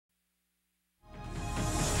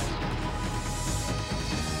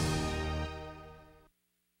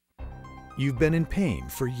You've been in pain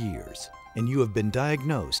for years, and you have been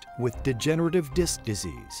diagnosed with degenerative disc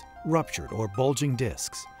disease, ruptured or bulging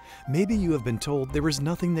discs. Maybe you have been told there is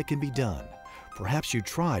nothing that can be done. Perhaps you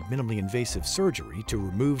tried minimally invasive surgery to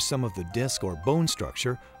remove some of the disc or bone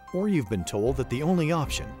structure, or you've been told that the only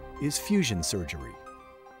option is fusion surgery.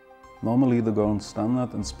 Normally the gold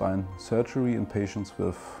standard in spine surgery in patients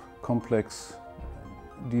with complex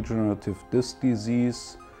degenerative disc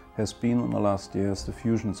disease has been in the last years the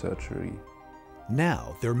fusion surgery.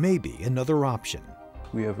 Now there may be another option.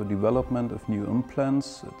 We have a development of new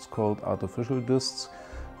implants. It's called artificial discs,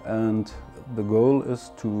 and the goal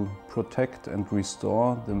is to protect and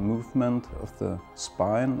restore the movement of the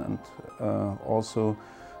spine and also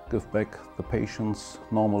give back the patient's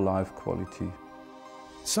normal life quality.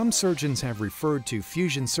 Some surgeons have referred to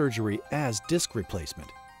fusion surgery as disc replacement,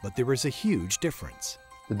 but there is a huge difference.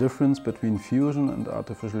 The difference between fusion and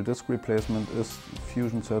artificial disc replacement is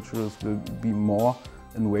fusion surgeries will be more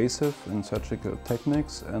invasive in surgical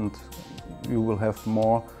techniques, and you will have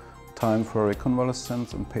more time for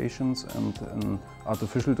reconvalescence in patients, and in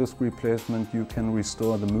artificial disc replacement you can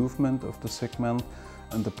restore the movement of the segment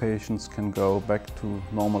and the patients can go back to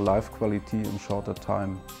normal life quality in shorter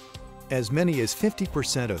time. As many as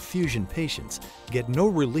 50% of fusion patients get no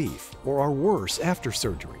relief or are worse after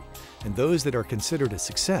surgery, and those that are considered a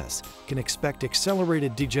success can expect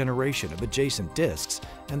accelerated degeneration of adjacent discs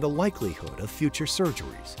and the likelihood of future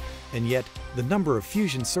surgeries. And yet, the number of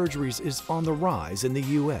fusion surgeries is on the rise in the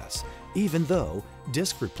US, even though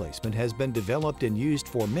disc replacement has been developed and used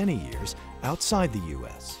for many years outside the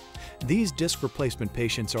US. These disc replacement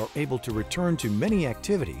patients are able to return to many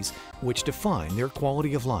activities which define their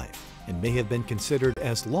quality of life and may have been considered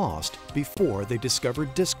as lost before they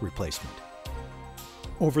discovered disc replacement.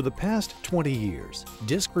 Over the past 20 years,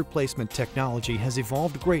 disc replacement technology has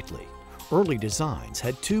evolved greatly. Early designs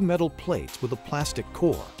had two metal plates with a plastic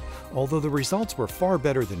core. Although the results were far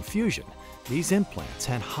better than fusion, these implants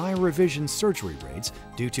had high revision surgery rates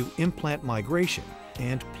due to implant migration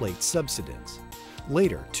and plate subsidence.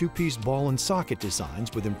 Later, two-piece ball and socket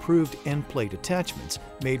designs with improved end plate attachments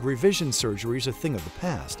made revision surgeries a thing of the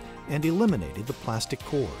past and eliminated the plastic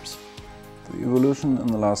cores. The evolution in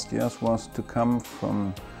the last years was to come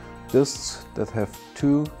from discs that have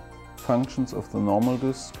two functions of the normal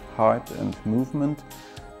disc, height and movement,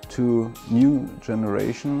 to new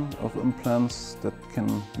generation of implants that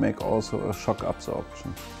can make also a shock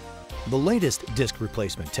absorption. The latest disc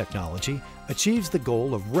replacement technology achieves the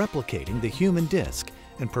goal of replicating the human disc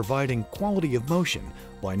and providing quality of motion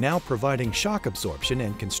by now providing shock absorption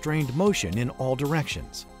and constrained motion in all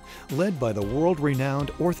directions. Led by the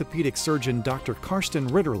world-renowned orthopedic surgeon Dr. Karsten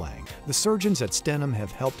Ritterlang, the surgeons at Stenum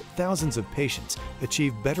have helped thousands of patients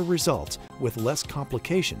achieve better results with less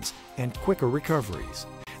complications and quicker recoveries.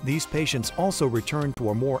 These patients also return to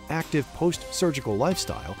a more active post-surgical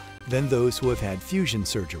lifestyle than those who have had fusion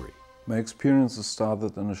surgery. My experiences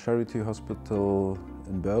started in a charity hospital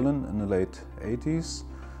in Berlin in the late 80s.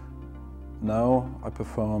 Now I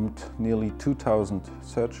performed nearly 2,000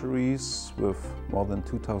 surgeries with more than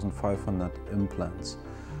 2,500 implants.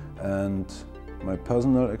 And my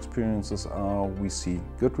personal experiences are we see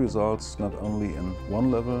good results not only in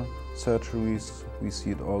one-level surgeries, we see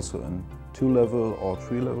it also in two-level or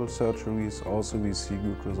three-level surgeries. Also we see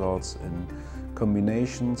good results in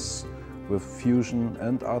combinations with fusion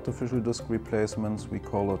and artificial disc replacements. We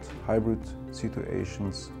call it hybrid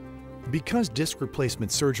situations. Because disc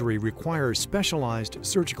replacement surgery requires specialized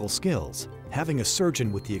surgical skills, having a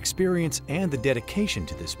surgeon with the experience and the dedication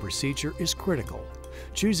to this procedure is critical.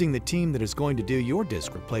 Choosing the team that is going to do your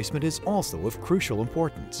disc replacement is also of crucial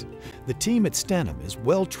importance. The team at Stenum is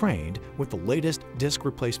well trained with the latest disc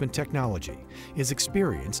replacement technology, is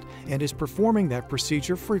experienced, and is performing that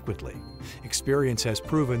procedure frequently. Experience has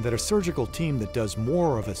proven that a surgical team that does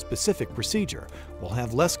more of a specific procedure will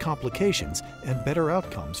have less complications and better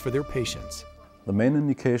outcomes for their patients. The main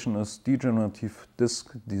indication is degenerative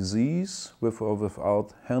disc disease with or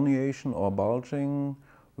without herniation or bulging,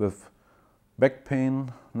 with back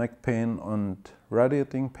pain, neck pain and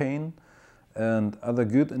radiating pain. And other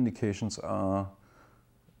good indications are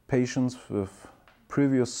patients with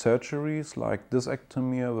previous surgeries like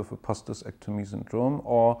discectomy with a post-discectomy syndrome,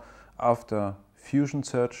 or after fusion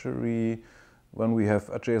surgery when we have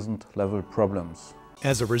adjacent level problems.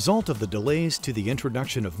 As a result of the delays to the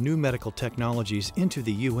introduction of new medical technologies into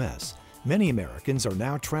the US, many Americans are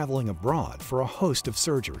now traveling abroad for a host of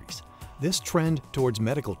surgeries. This trend towards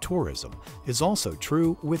medical tourism is also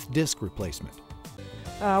true with disc replacement.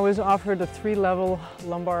 I was offered a 3-level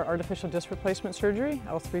lumbar artificial disc replacement surgery,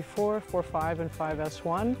 L3-4, 4-5, and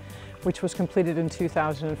 5S1, which was completed in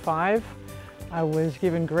 2005. I was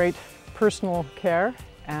given great personal care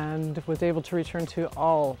and was able to return to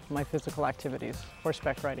all my physical activities: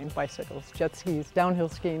 horseback riding, bicycles, jet skis, downhill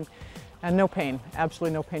skiing, and no pain,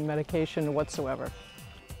 absolutely no pain medication whatsoever.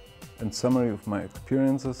 In summary of my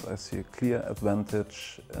experiences, I see a clear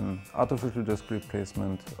advantage in artificial disc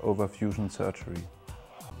replacement over fusion surgery.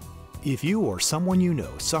 If you or someone you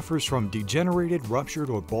know suffers from degenerated, ruptured,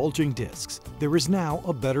 or bulging discs, there is now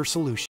a better solution.